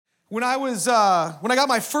When I got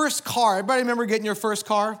my first car, everybody remember getting your first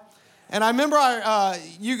car? And I remember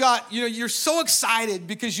you're so excited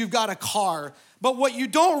because you've got a car. But what you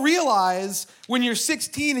don't realize when you're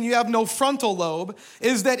 16 and you have no frontal lobe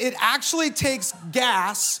is that it actually takes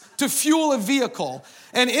gas to fuel a vehicle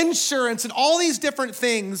and insurance and all these different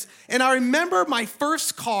things. And I remember my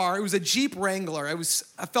first car, it was a Jeep Wrangler.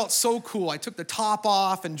 I felt so cool. I took the top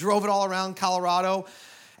off and drove it all around Colorado.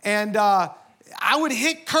 And I would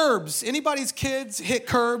hit curbs. Anybody's kids hit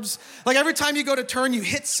curbs? Like every time you go to turn, you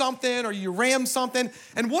hit something or you ram something.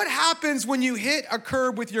 And what happens when you hit a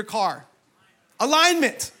curb with your car?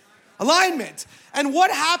 Alignment. And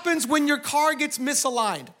what happens when your car gets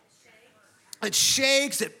misaligned? It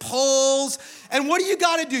shakes, it pulls. And what do you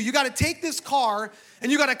got to do? You got to take this car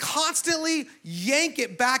and you got to constantly yank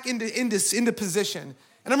it back into position.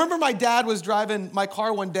 And I remember my dad was driving my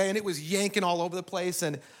car one day and it was yanking all over the place.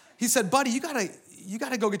 And he said, buddy, you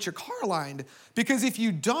gotta go get your car aligned because if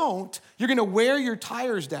you don't, you're gonna wear your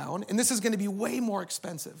tires down and this is gonna be way more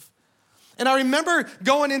expensive. And I remember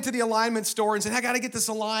going into the alignment store and saying, I gotta get this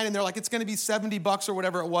aligned. And they're like, it's gonna be $70 or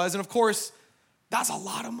whatever it was. And of course, that's a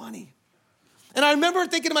lot of money. And I remember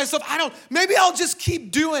thinking to myself, maybe I'll just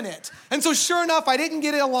keep doing it. And so sure enough, I didn't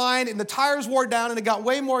get it aligned and the tires wore down and it got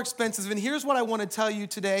way more expensive. And here's what I wanna tell you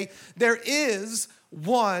today. There is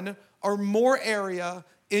one or more area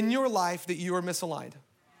in your life that you are misaligned.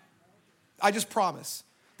 I just promise.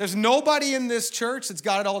 There's nobody in this church that's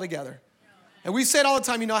got it all together. And we say it all the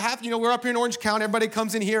time, we're up here in Orange County, everybody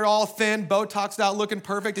comes in here all thin, Botoxed out, looking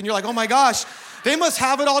perfect, and you're like, oh my gosh, they must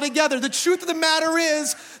have it all together. The truth of the matter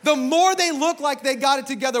is, the more they look like they got it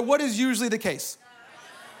together, what is usually the case?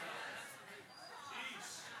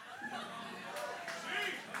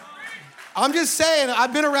 I'm just saying,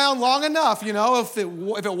 I've been around long enough, if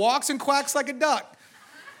it walks and quacks like a duck.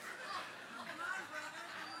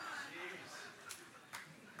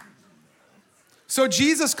 So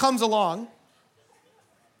Jesus comes along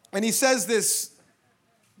and he says this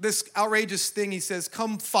outrageous thing. He says,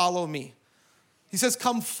 come follow me. He says,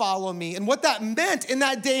 come follow me. And what that meant in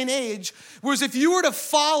that day and age was if you were to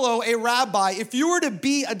follow a rabbi, if you were to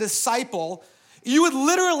be a disciple, you would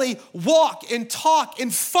literally walk and talk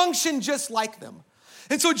and function just like them.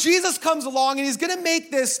 And so Jesus comes along and he's going to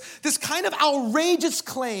make this kind of outrageous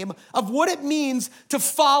claim of what it means to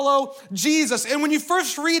follow Jesus. And when you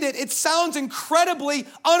first read it, it sounds incredibly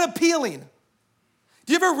unappealing.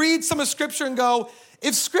 Do you ever read some of Scripture and go,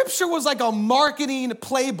 if Scripture was like a marketing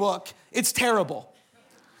playbook, it's terrible.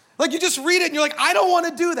 Like you just read it and you're like, I don't want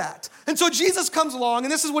to do that. And so Jesus comes along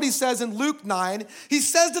and this is what he says in Luke 9. He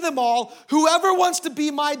says to them all, whoever wants to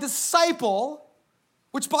be my disciple,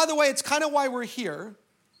 which by the way, it's kind of why we're here.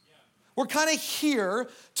 We're kind of here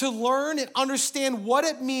to learn and understand what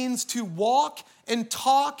it means to walk and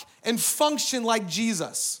talk and function like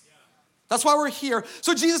Jesus. That's why we're here.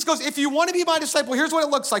 So Jesus goes, if you want to be my disciple, here's what it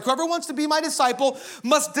looks like. Whoever wants to be my disciple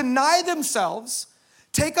must deny themselves,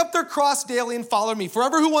 take up their cross daily and follow me. For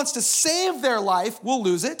whoever who wants to save their life will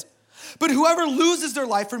lose it. But whoever loses their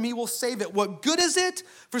life for me will save it. What good is it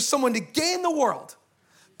for someone to gain the world,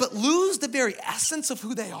 but lose the very essence of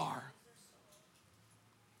who they are?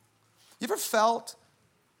 You ever felt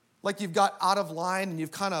like you've got out of line and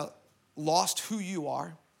you've kind of lost who you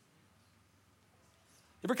are?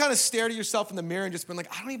 You ever kind of stared at yourself in the mirror and just been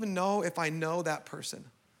like, I don't even know if I know that person.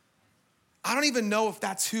 I don't even know if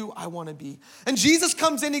that's who I want to be. And Jesus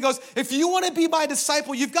comes in, he goes, if you want to be my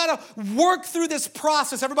disciple, you've got to work through this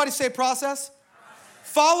process. Everybody say process.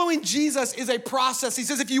 Following Jesus is a process. He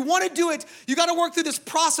says, if you want to do it, you got to work through this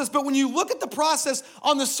process. But when you look at the process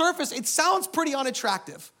on the surface, it sounds pretty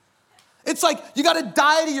unattractive. It's like you got to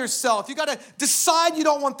die to yourself. You got to decide you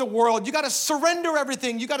don't want the world. You got to surrender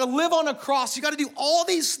everything. You got to live on a cross. You got to do all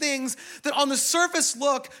these things that on the surface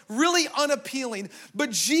look really unappealing.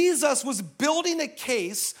 But Jesus was building a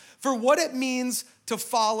case for what it means to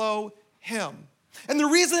follow him. And the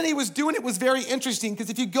reason that he was doing it was very interesting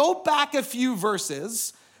because if you go back a few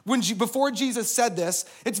verses before Jesus said this,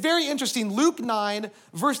 it's very interesting. Luke 9,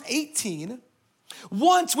 verse 18.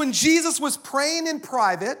 Once when Jesus was praying in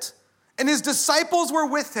private, and his disciples were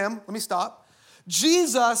with him. Let me stop.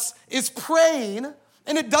 Jesus is praying,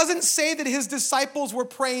 and it doesn't say that his disciples were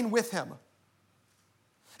praying with him.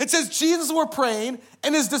 It says Jesus were praying,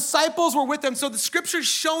 and his disciples were with him. So the scripture's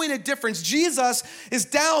showing a difference. Jesus is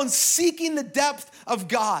down seeking the depth of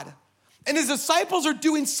God. And his disciples are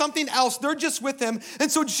doing something else. They're just with him.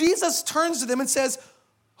 And so Jesus turns to them and says,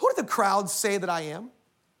 who do the crowds say that I am?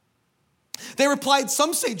 They replied,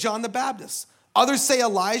 some say John the Baptist. Others say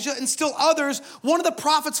Elijah, and still others, one of the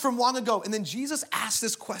prophets from long ago. And then Jesus asked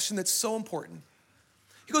this question that's so important.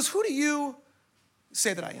 He goes, who do you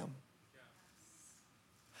say that I am?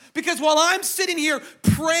 Because while I'm sitting here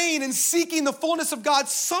praying and seeking the fullness of God,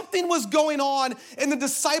 something was going on in the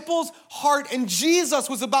disciples' heart, and Jesus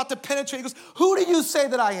was about to penetrate. He goes, who do you say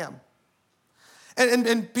that I am?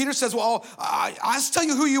 And Peter says, well, I'll tell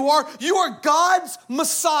you who you are. You are God's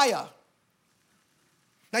Messiah.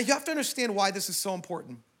 Now, you have to understand why this is so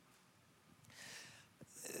important.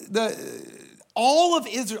 All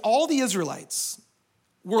the Israelites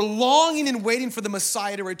were longing and waiting for the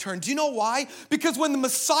Messiah to return. Do you know why? Because when the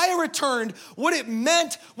Messiah returned, what it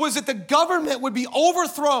meant was that the government would be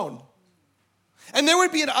overthrown. And there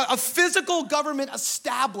would be a physical government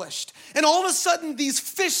established. And all of a sudden, these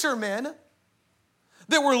fishermen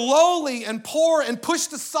that were lowly and poor and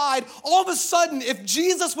pushed aside, all of a sudden, if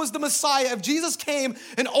Jesus was the Messiah, if Jesus came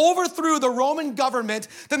and overthrew the Roman government,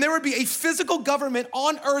 then there would be a physical government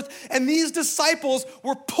on earth, and these disciples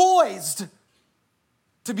were poised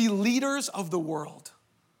to be leaders of the world.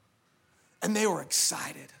 And they were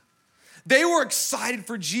excited. They were excited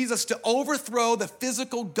for Jesus to overthrow the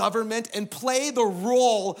physical government and play the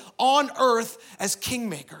role on earth as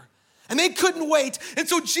kingmaker. And they couldn't wait. And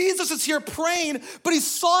so Jesus is here praying, but he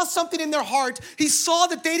saw something in their heart. He saw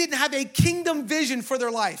that they didn't have a kingdom vision for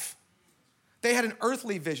their life. They had an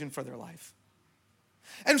earthly vision for their life.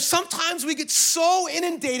 And sometimes we get so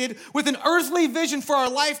inundated with an earthly vision for our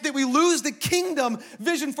life that we lose the kingdom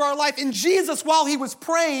vision for our life. And Jesus, while he was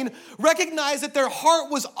praying, recognized that their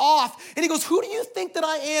heart was off. And he goes, who do you think that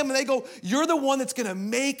I am? And they go, you're the one that's gonna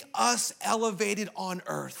make us elevated on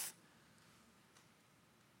earth.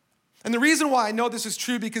 And the reason why I know this is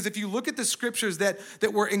true, because if you look at the scriptures that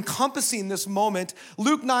were encompassing this moment,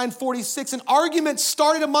 Luke 9:46, an argument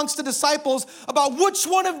started amongst the disciples about which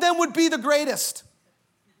one of them would be the greatest.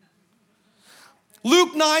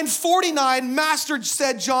 Luke 9:49, Master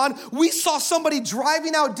said, John, we saw somebody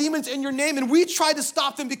driving out demons in your name, and we tried to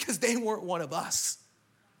stop them because they weren't one of us.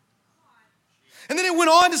 And then it went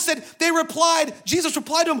on to said, Jesus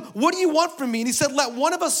replied to him, what do you want from me? And he said, let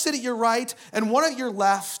one of us sit at your right and one at your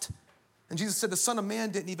left. And Jesus said, the Son of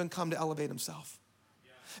Man didn't even come to elevate himself.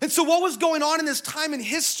 And so what was going on in this time in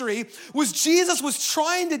history was Jesus was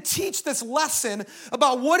trying to teach this lesson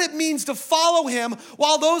about what it means to follow him,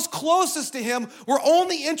 while those closest to him were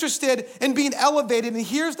only interested in being elevated. And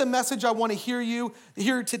here's the message I want to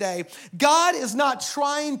hear today. God is not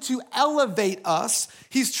trying to elevate us.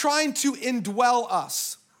 He's trying to indwell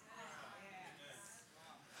us.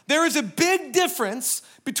 There is a big difference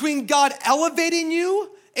between God elevating you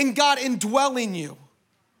and God indwelling you.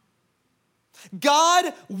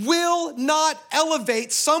 God will not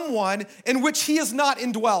elevate someone in which he is not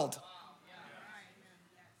indwelled.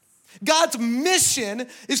 God's mission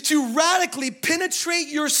is to radically penetrate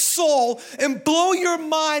your soul and blow your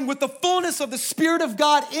mind with the fullness of the Spirit of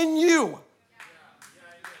God in you.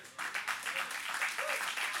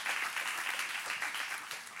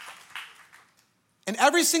 And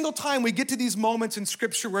every single time we get to these moments in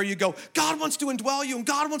Scripture where you go, God wants to indwell you and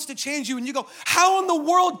God wants to change you, and you go, how in the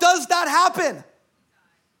world does that happen?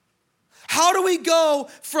 How do we go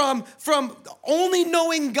from only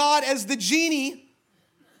knowing God as the genie,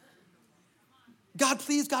 God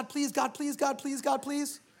please, God please, God please, God please, God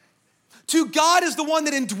please, to God is the one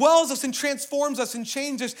that indwells us and transforms us and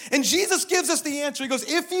changes. And Jesus gives us the answer. He goes,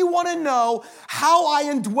 if you want to know how I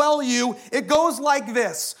indwell you, it goes like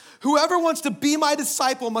this. Whoever wants to be my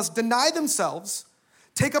disciple must deny themselves,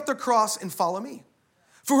 take up their cross, and follow me.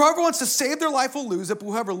 For whoever wants to save their life will lose it, but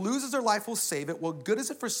whoever loses their life will save it. What good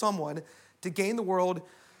is it for someone to gain the world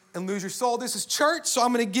and lose your soul? This is church, so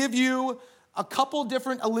I'm going to give you a couple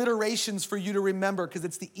different alliterations for you to remember, because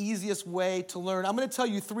it's the easiest way to learn. I'm going to tell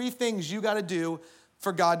you 3 things you got to do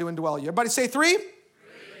for God to indwell you. Everybody say 3?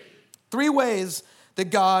 3 ways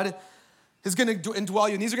that God is going to indwell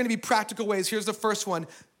you. And these are going to be practical ways. Here's the first one.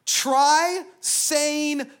 Try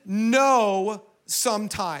saying no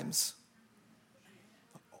sometimes.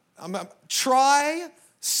 Try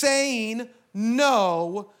saying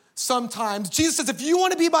no sometimes. Jesus says, if you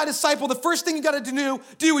want to be my disciple, the first thing you got to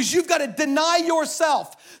do is you've got to deny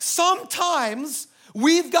yourself. Sometimes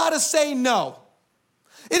we've got to say no.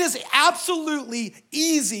 It is absolutely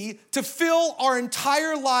easy to fill our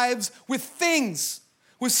entire lives with things,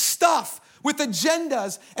 with stuff, with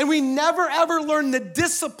agendas, and we never ever learn the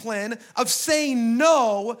discipline of saying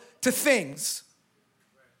no to things,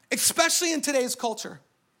 especially in today's culture.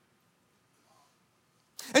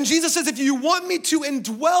 And Jesus says, if you want me to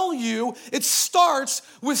indwell you, it starts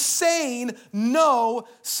with saying no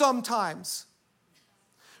sometimes.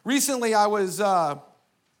 Recently, I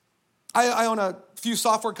own a few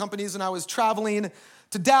software companies, and I was traveling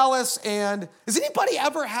to Dallas, and has anybody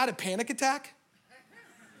ever had a panic attack?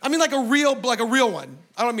 I mean like a real one.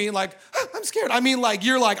 I don't mean like, I'm scared. I mean like,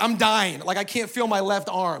 you're like, I'm dying. Like I can't feel my left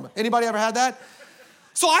arm. Anybody ever had that?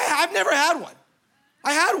 So I've never had one.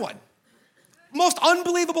 I had one. Most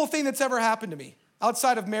unbelievable thing that's ever happened to me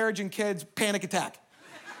outside of marriage and kids, panic attack.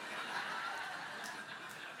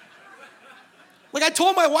 Like I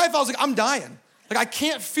told my wife, I was like, I'm dying. Like I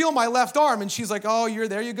can't feel my left arm. And she's like, oh,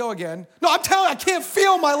 there you go again. No, I'm telling you, I can't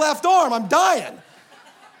feel my left arm. I'm dying.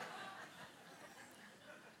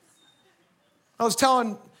 I was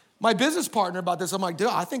telling my business partner about this. I'm like, dude,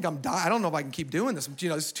 I think I'm dying. I don't know if I can keep doing this.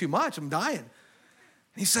 This is too much. I'm dying. And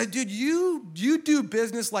he said, dude, you do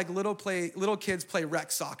business like little kids play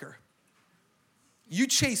rec soccer. You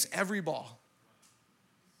chase every ball.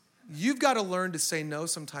 You've got to learn to say no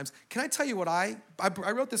sometimes. Can I tell you what I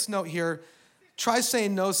wrote this note here. Try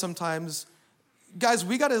saying no sometimes. Guys,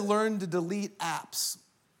 we got to learn to delete apps.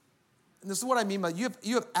 And this is what I mean by you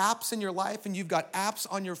have apps in your life, and you've got apps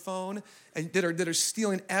on your phone and that are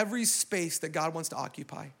stealing every space that God wants to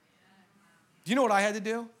occupy. Do you know what I had to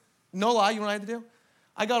do? No lie, you know what I had to do?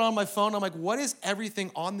 I got on my phone, I'm like, what is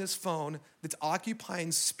everything on this phone that's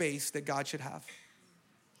occupying space that God should have?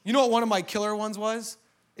 You know what one of my killer ones was?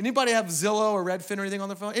 Anybody have Zillow or Redfin or anything on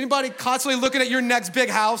their phone? Anybody constantly looking at your next big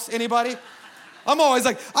house? Anybody? I'm always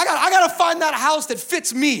like, I got to find that house that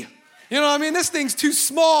fits me. You know what I mean? This thing's too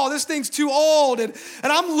small. This thing's too old. And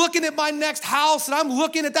I'm looking at my next house, and I'm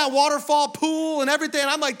looking at that waterfall pool and everything. And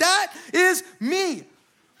I'm like, that is me.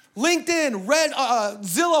 LinkedIn,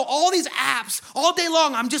 Zillow, all these apps, all day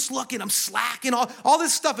long, I'm just looking, I'm slacking, all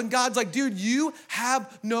this stuff. And God's like, dude, you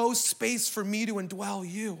have no space for me to indwell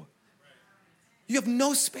you. You have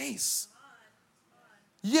no space.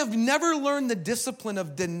 You have never learned the discipline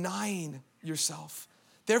of denying yourself.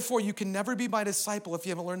 Therefore, you can never be my disciple if you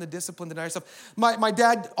haven't learned the discipline to deny yourself. My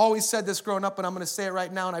dad always said this growing up, and I'm going to say it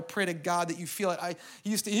right now, and I pray to God that you feel it.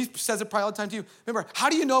 He says it probably all the time to you. Remember, how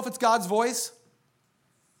do you know if it's God's voice?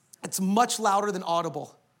 It's much louder than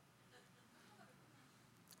audible.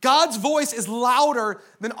 God's voice is louder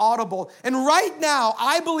than audible. And right now,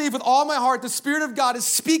 I believe with all my heart, the Spirit of God is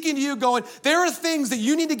speaking to you going, there are things that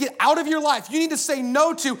you need to get out of your life. You need to say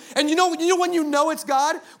no to. And you know when you know it's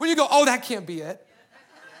God? When you go, oh, that can't be it.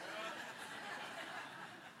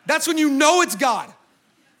 That's when you know it's God.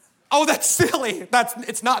 Oh, that's silly.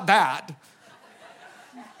 It's not that.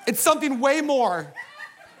 It's something way more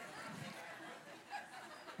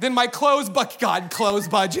than my clothes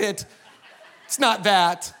budget. It's not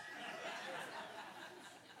that.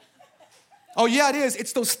 Oh, yeah, it is.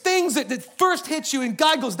 It's those things that first hit you, and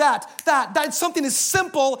God goes, that's something as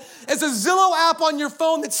simple as a Zillow app on your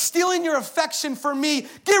phone that's stealing your affection for me.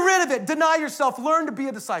 Get rid of it. Deny yourself. Learn to be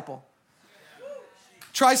a disciple.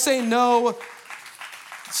 Try saying no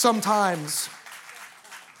sometimes.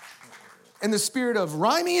 In the spirit of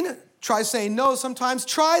rhyming, try saying no sometimes.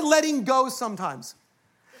 Try letting go sometimes.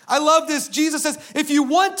 I love this. Jesus says, if you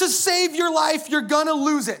want to save your life, you're going to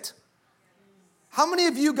lose it. How many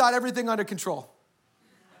of you got everything under control?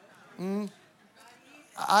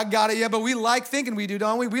 I got it, yeah, but we like thinking we do,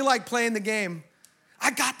 don't we? We like playing the game. I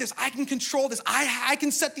got this. I can control this. I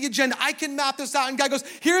can set the agenda. I can map this out. And God goes,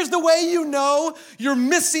 here's the way you know you're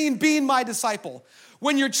missing being my disciple.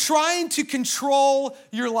 When you're trying to control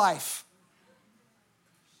your life.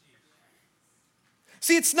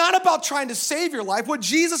 See, it's not about trying to save your life. What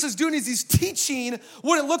Jesus is doing is he's teaching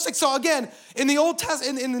what it looks like. So again, in the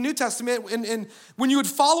in the New Testament, and when you would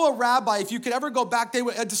follow a rabbi, if you could ever go back,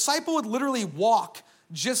 a disciple would literally walk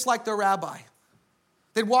just like the rabbi.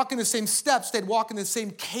 They'd walk in the same steps. They'd walk in the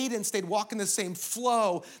same cadence. They'd walk in the same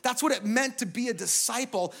flow. That's what it meant to be a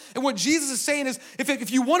disciple. And what Jesus is saying is,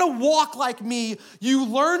 if you want to walk like me, you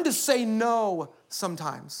learn to say no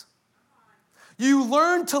sometimes. You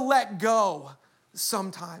learn to let go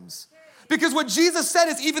sometimes. Because what Jesus said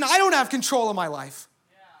is, even I don't have control of my life.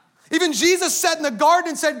 Even Jesus sat in the garden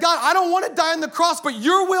and said, God, I don't want to die on the cross, but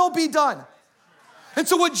your will be done. And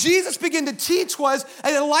so what Jesus began to teach was,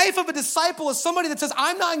 and the life of a disciple is somebody that says,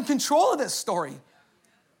 I'm not in control of this story.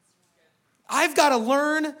 I've got to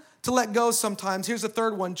learn to let go sometimes. Here's the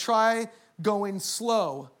third one. Try going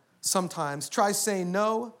slow sometimes. Try saying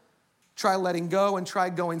no, try letting go, and try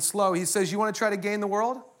going slow. He says, you want to try to gain the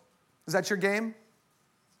world? Is that your game?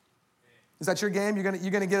 Is that your game? You're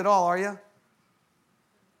gonna get it all, are you?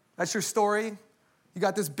 That's your story? You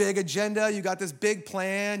got this big agenda, you got this big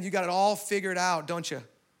plan, you got it all figured out, don't you?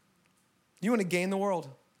 You want to gain the world.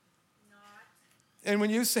 Not. And when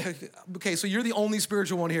you say, okay, so you're the only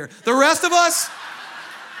spiritual one here. The rest of us,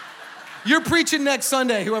 you're preaching next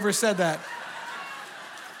Sunday, whoever said that.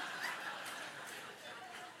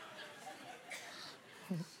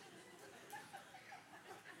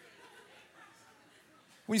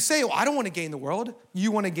 When you say, well, I don't want to gain the world, you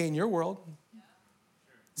want to gain your world.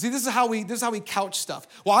 See, this is how we couch stuff.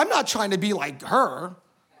 Well, I'm not trying to be like her.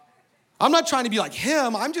 I'm not trying to be like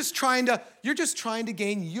him. You're just trying to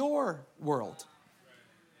gain your world.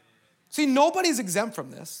 See, nobody's exempt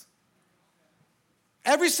from this.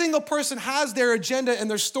 Every single person has their agenda and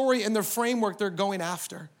their story and their framework they're going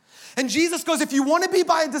after. And Jesus goes, if you want to be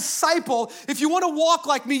my disciple, if you want to walk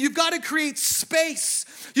like me, you've got to create space.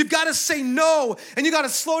 You've got to say no, and you got to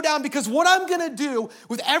slow down, because what I'm going to do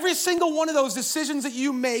with every single one of those decisions that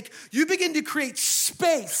you make, you begin to create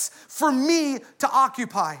space for me to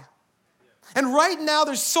occupy. And right now,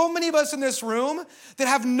 there's so many of us in this room that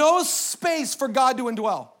have no space for God to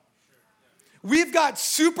indwell. We've got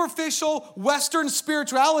superficial Western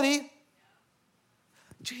spirituality.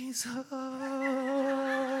 Jesus.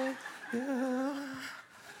 Yeah.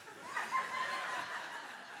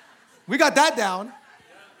 We got that down,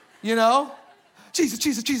 you know? Jesus,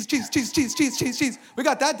 Jesus, Jesus, Jesus, Jesus, Jesus, Jesus, Jesus, Jesus. We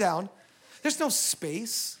got that down. There's no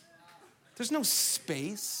space. There's no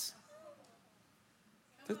space.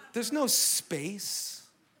 There's no space.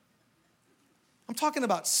 I'm talking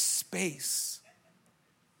about space.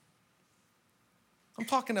 I'm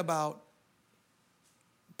talking about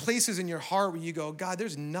places in your heart where you go, God,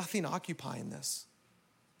 there's nothing occupying this.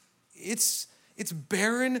 It's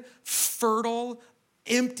barren, fertile,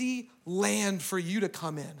 empty land for you to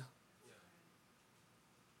come in.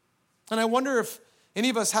 And I wonder if any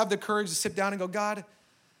of us have the courage to sit down and go, God,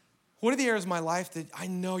 what are the areas of my life that I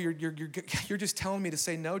know you're just telling me to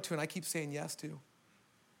say no to and I keep saying yes to?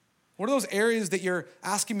 What are those areas that you're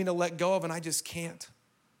asking me to let go of and I just can't?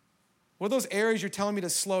 What are those areas you're telling me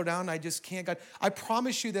to slow down and I just can't? God, I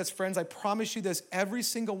promise you this, friends. I promise you this. Every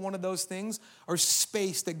single one of those things are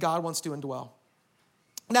space that God wants to indwell.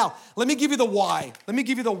 Now, let me give you the why. Let me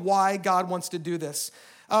give you the why God wants to do this.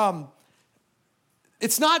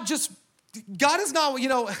 It's not just, God is not,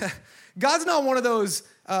 God's not one of those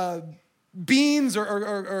beings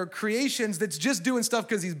or creations that's just doing stuff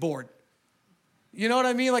because he's bored. You know what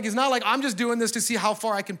I mean? Like, it's not like I'm just doing this to see how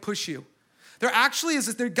far I can push you. There actually is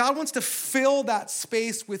this, God wants to fill that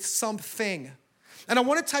space with something. And I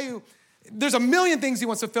want to tell you, there's a million things he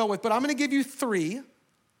wants to fill with, but I'm going to give you 3.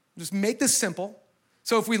 Just make this simple.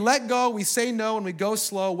 So if we let go, we say no, and we go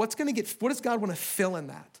slow, what does God want to fill in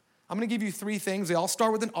that? I'm going to give you 3 things. They all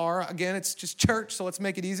start with an R. Again, it's just church, so let's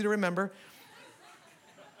make it easy to remember.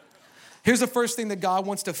 Here's the first thing that God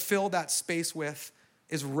wants to fill that space with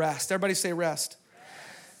is rest. Everybody say rest.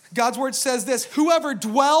 God's word says this: whoever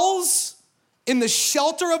dwells in the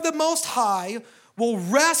shelter of the Most High will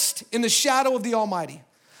rest in the shadow of the Almighty.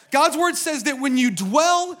 God's word says that when you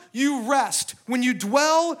dwell, you rest. When you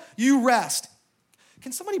dwell, you rest.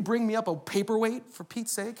 Can somebody bring me up a paperweight, for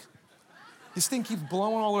Pete's sake? This thing keeps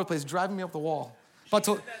blowing all over the place, driving me up the wall. She did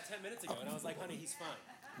that 10 minutes ago, and I was like, honey, he's fine.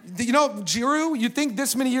 You know, Jiru, you'd think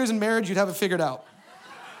this many years in marriage, you'd have it figured out.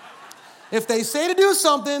 If they say to do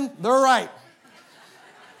something, they're right.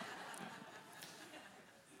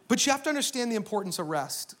 But you have to understand the importance of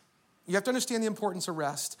rest. You have to understand the importance of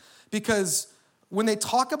rest, because when they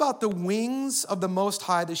talk about the wings of the Most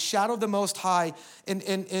High, the shadow of the Most High,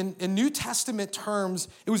 in New Testament terms,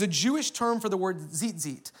 it was a Jewish term for the word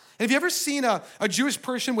tzitzit. And have you ever seen a Jewish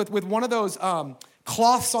person with one of those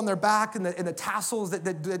cloths on their back and the tassels?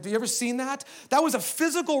 Have you ever seen that? That was a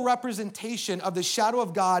physical representation of the shadow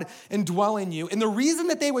of God indwelling you. And the reason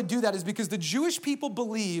that they would do that is because the Jewish people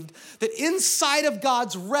believed that inside of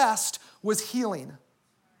God's rest was healing.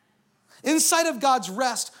 Inside of God's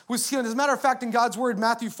rest was healing. As a matter of fact, in God's word,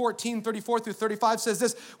 Matthew 14, 34 through 35 says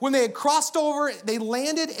this: when they had crossed over, they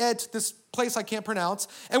landed at this place I can't pronounce.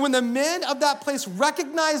 And when the men of that place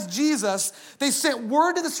recognized Jesus, they sent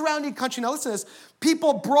word to the surrounding country. Now listen to this.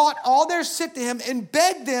 People brought all their sick to him and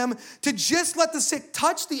begged them to just let the sick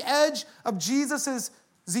touch the edge of Jesus's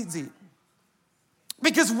tzitzit.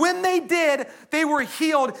 Because when they did, they were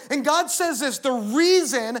healed. And God says this: the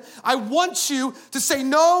reason I want you to say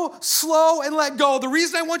no, slow, and let go, the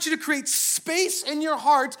reason I want you to create space in your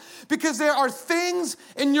heart, because there are things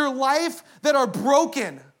in your life that are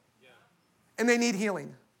broken and they need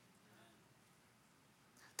healing.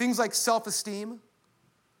 Things like self-esteem,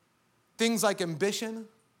 things like ambition,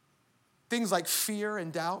 things like fear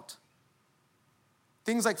and doubt,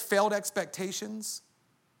 things like failed expectations,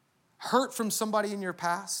 hurt from somebody in your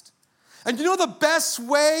past. And you know the best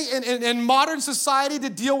way in modern society to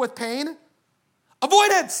deal with pain?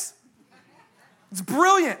 Avoidance. It's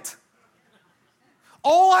brilliant.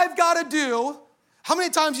 All I've got to do, how many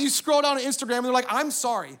times you scroll down on Instagram and they're like, I'm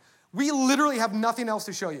sorry, we literally have nothing else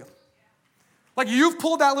to show you. Like, you've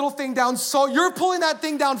pulled that little thing down, so you're pulling that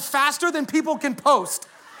thing down faster than people can post.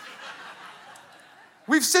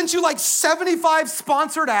 We've sent you like 75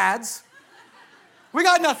 sponsored ads. We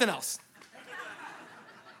got nothing else.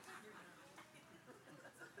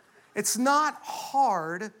 It's not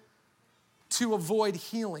hard to avoid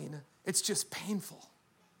healing. It's just painful.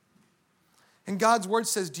 And God's word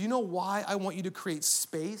says, do you know why I want you to create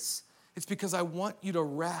space? It's because I want you to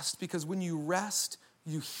rest, because when you rest,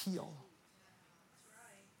 you heal.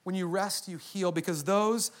 When you rest, you heal, because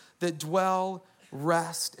those that dwell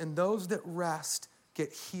rest, and those that rest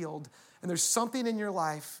get healed. And there's something in your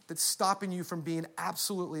life that's stopping you from being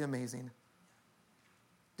absolutely amazing.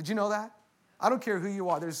 Did you know that? I don't care who you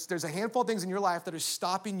are. There's a handful of things in your life that are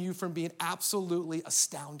stopping you from being absolutely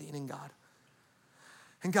astounding in God.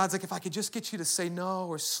 And God's like, if I could just get you to say no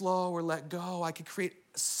or slow or let go, I could create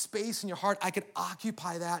space in your heart. I could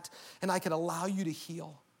occupy that, and I could allow you to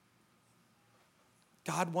heal.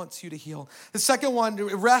 God wants you to heal. The second one,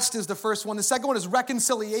 rest is the first one. The second one is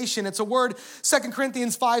reconciliation. It's a word, 2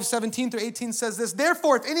 Corinthians 5:17-18 says this.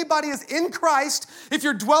 Therefore, if anybody is in Christ, if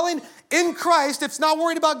you're dwelling in Christ, if it's not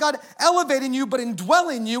worried about God elevating you, but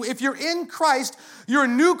indwelling you, if you're in Christ, you're a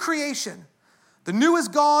new creation. The new is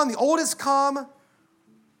gone, the old has come.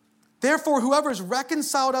 Therefore, whoever has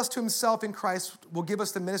reconciled us to himself in Christ will give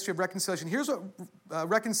us the ministry of reconciliation. Here's what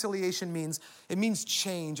reconciliation means. It means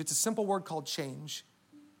change. It's a simple word called change.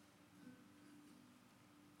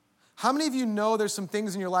 How many of you know there's some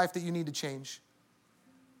things in your life that you need to change?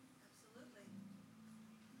 Absolutely.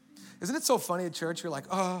 Isn't it so funny at church? You're like,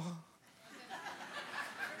 oh.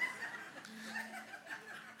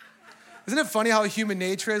 Isn't it funny how human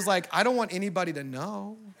nature is like, I don't want anybody to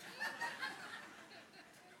know.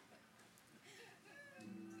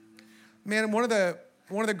 Man, one of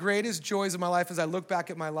the greatest joys of my life as I look back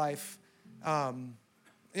at my life,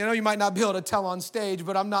 you might not be able to tell on stage,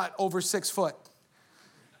 but I'm not over 6 foot.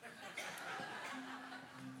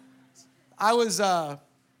 I was a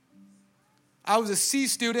C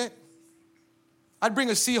student. I'd bring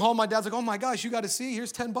a C home. My dad's like, oh my gosh, you got a C?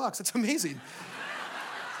 Here's $10. It's amazing.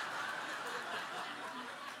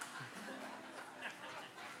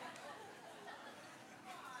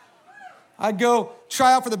 I'd go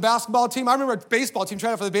try out for the basketball team. I remember a baseball team,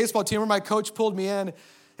 trying out for the baseball team, where my coach pulled me in, and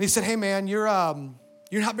he said, hey man, you're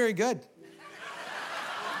not very good.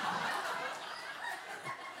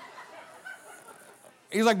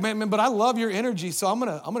 He's like, man, but I love your energy, so I'm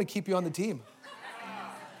gonna keep you on the team.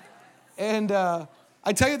 And I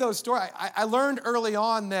tell you those stories. I learned early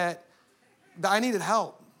on that I needed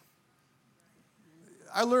help.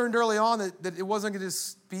 I learned early on that it wasn't gonna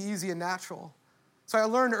just be easy and natural. So I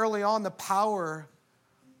learned early on the power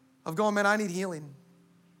of going, man, I need healing.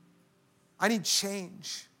 I need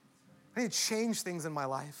change. I need to change things in my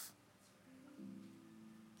life.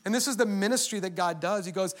 And this is the ministry that God does.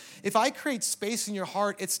 He goes, if I create space in your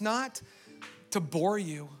heart, it's not to bore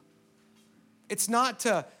you. It's not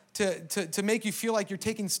to make you feel like you're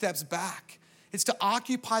taking steps back. It's to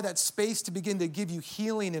occupy that space to begin to give you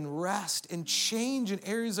healing and rest and change in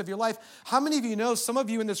areas of your life. How many of you know some of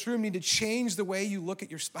you in this room need to change the way you look at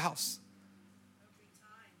your spouse?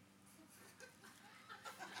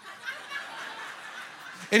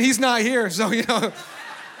 And he's not here, so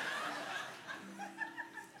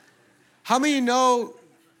How many of you know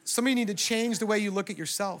some of you need to change the way you look at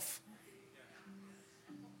yourself?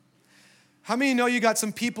 How many of you know you got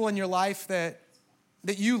some people in your life that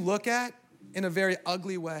you look at in a very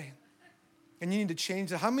ugly way, and you need to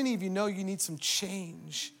change it? How many of you know you need some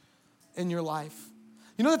change in your life?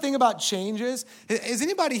 You know the thing about change is, has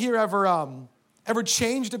anybody here ever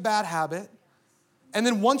changed a bad habit, and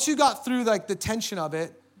then once you got through like the tension of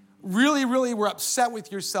it, really, really were upset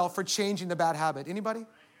with yourself for changing the bad habit? Anybody?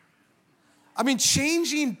 I mean,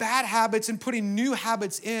 changing bad habits and putting new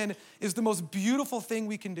habits in is the most beautiful thing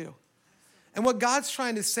we can do. And what God's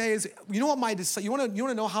trying to say is, you want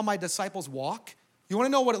to know how my disciples walk? You want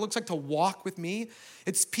to know what it looks like to walk with me?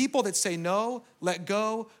 It's people that say no, let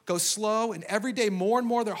go slow, and every day more and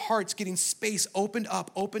more their hearts getting space opened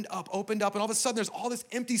up, and all of a sudden there's all this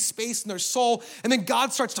empty space in their soul, and then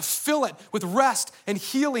God starts to fill it with rest and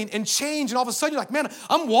healing and change, and all of a sudden you're like, man,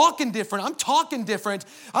 I'm walking different, I'm talking different,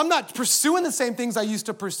 I'm not pursuing the same things I used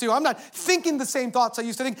to pursue, I'm not thinking the same thoughts I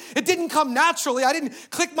used to think. It didn't come naturally, I didn't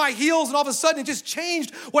click my heels, and all of a sudden it just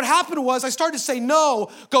changed. What happened was I started to say no,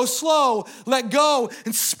 go slow, let go,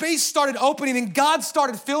 and space started opening, and God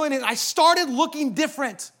started filling it. I started looking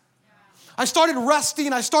different. I started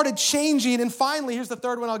resting. I started changing. And finally, here's the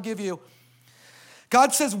third one I'll give you.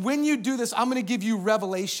 God says, when you do this, I'm going to give you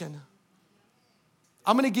revelation.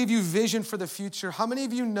 I'm going to give you vision for the future. How many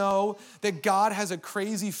of you know that God has a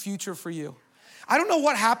crazy future for you? I don't know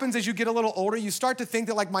what happens as you get a little older. You start to think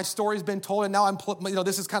that like my story's been told and now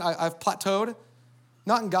this is I've plateaued.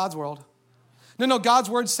 Not in God's world. No, God's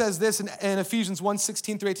word says this in Ephesians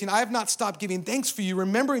 1:16-18. I have not stopped giving thanks for you,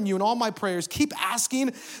 remembering you in all my prayers. Keep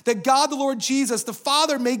asking that God, the Lord Jesus, the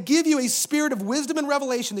Father, may give you a spirit of wisdom and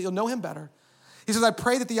revelation that you'll know him better. He says, I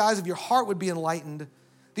pray that the eyes of your heart would be enlightened,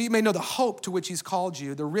 that you may know the hope to which he's called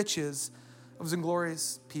you, the riches of his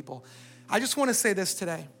glorious people. I just want to say this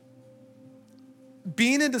today.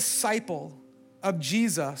 Being a disciple of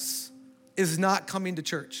Jesus is not coming to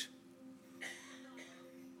church.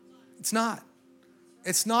 It's not.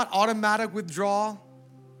 It's not automatic withdrawal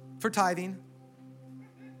for tithing.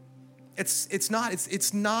 It's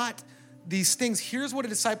not these things. Here's what a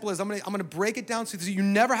disciple is. I'm gonna break it down so you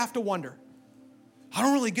never have to wonder. I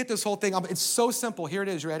don't really get this whole thing. It's so simple. Here it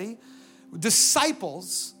is. Ready?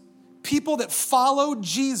 Disciples, people that follow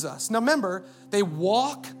Jesus. Now remember, they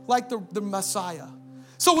walk like the Messiah.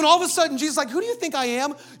 So when all of a sudden Jesus is like, who do you think I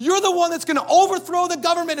am? You're the one that's gonna overthrow the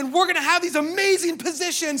government and we're gonna have these amazing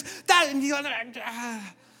positions.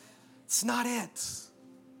 It's not it.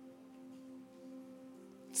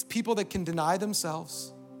 It's people that can deny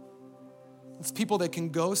themselves. It's people that can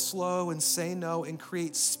go slow and say no and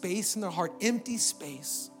create space in their heart, empty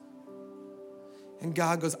space. And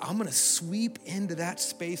God goes, I'm gonna sweep into that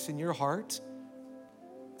space in your heart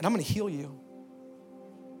and I'm gonna heal you.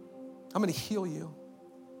 I'm gonna heal you.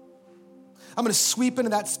 I'm gonna sweep into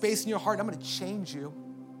that space in your heart. I'm gonna change you.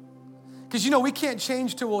 Because we can't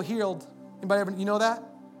change till we're healed. Anybody ever, you know that?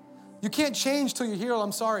 You can't change till you're healed,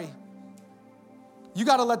 I'm sorry. You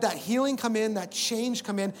gotta let that healing come in, that change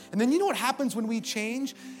come in. And then you know what happens when we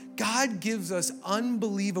change? God gives us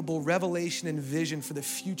unbelievable revelation and vision for the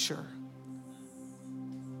future.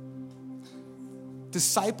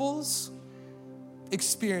 Disciples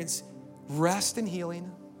experience rest and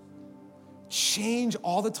healing, change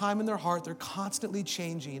all the time in their heart. They're constantly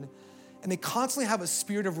changing. And they constantly have a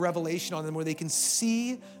spirit of revelation on them where they can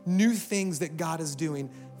see new things that God is doing.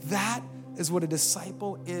 That is what a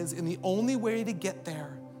disciple is. And the only way to get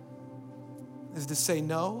there is to say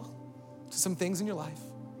no to some things in your life,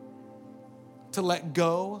 to let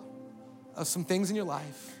go of some things in your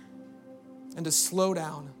life, and to slow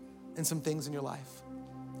down in some things in your life.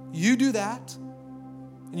 You do that,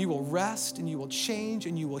 and you will rest, and you will change,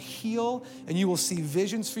 and you will heal, and you will see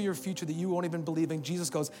visions for your future that you won't even believe in. Jesus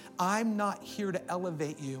goes, I'm not here to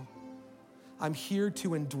elevate you. I'm here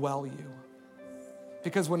to indwell you.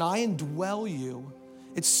 Because when I indwell you,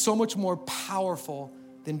 it's so much more powerful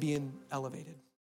than being elevated.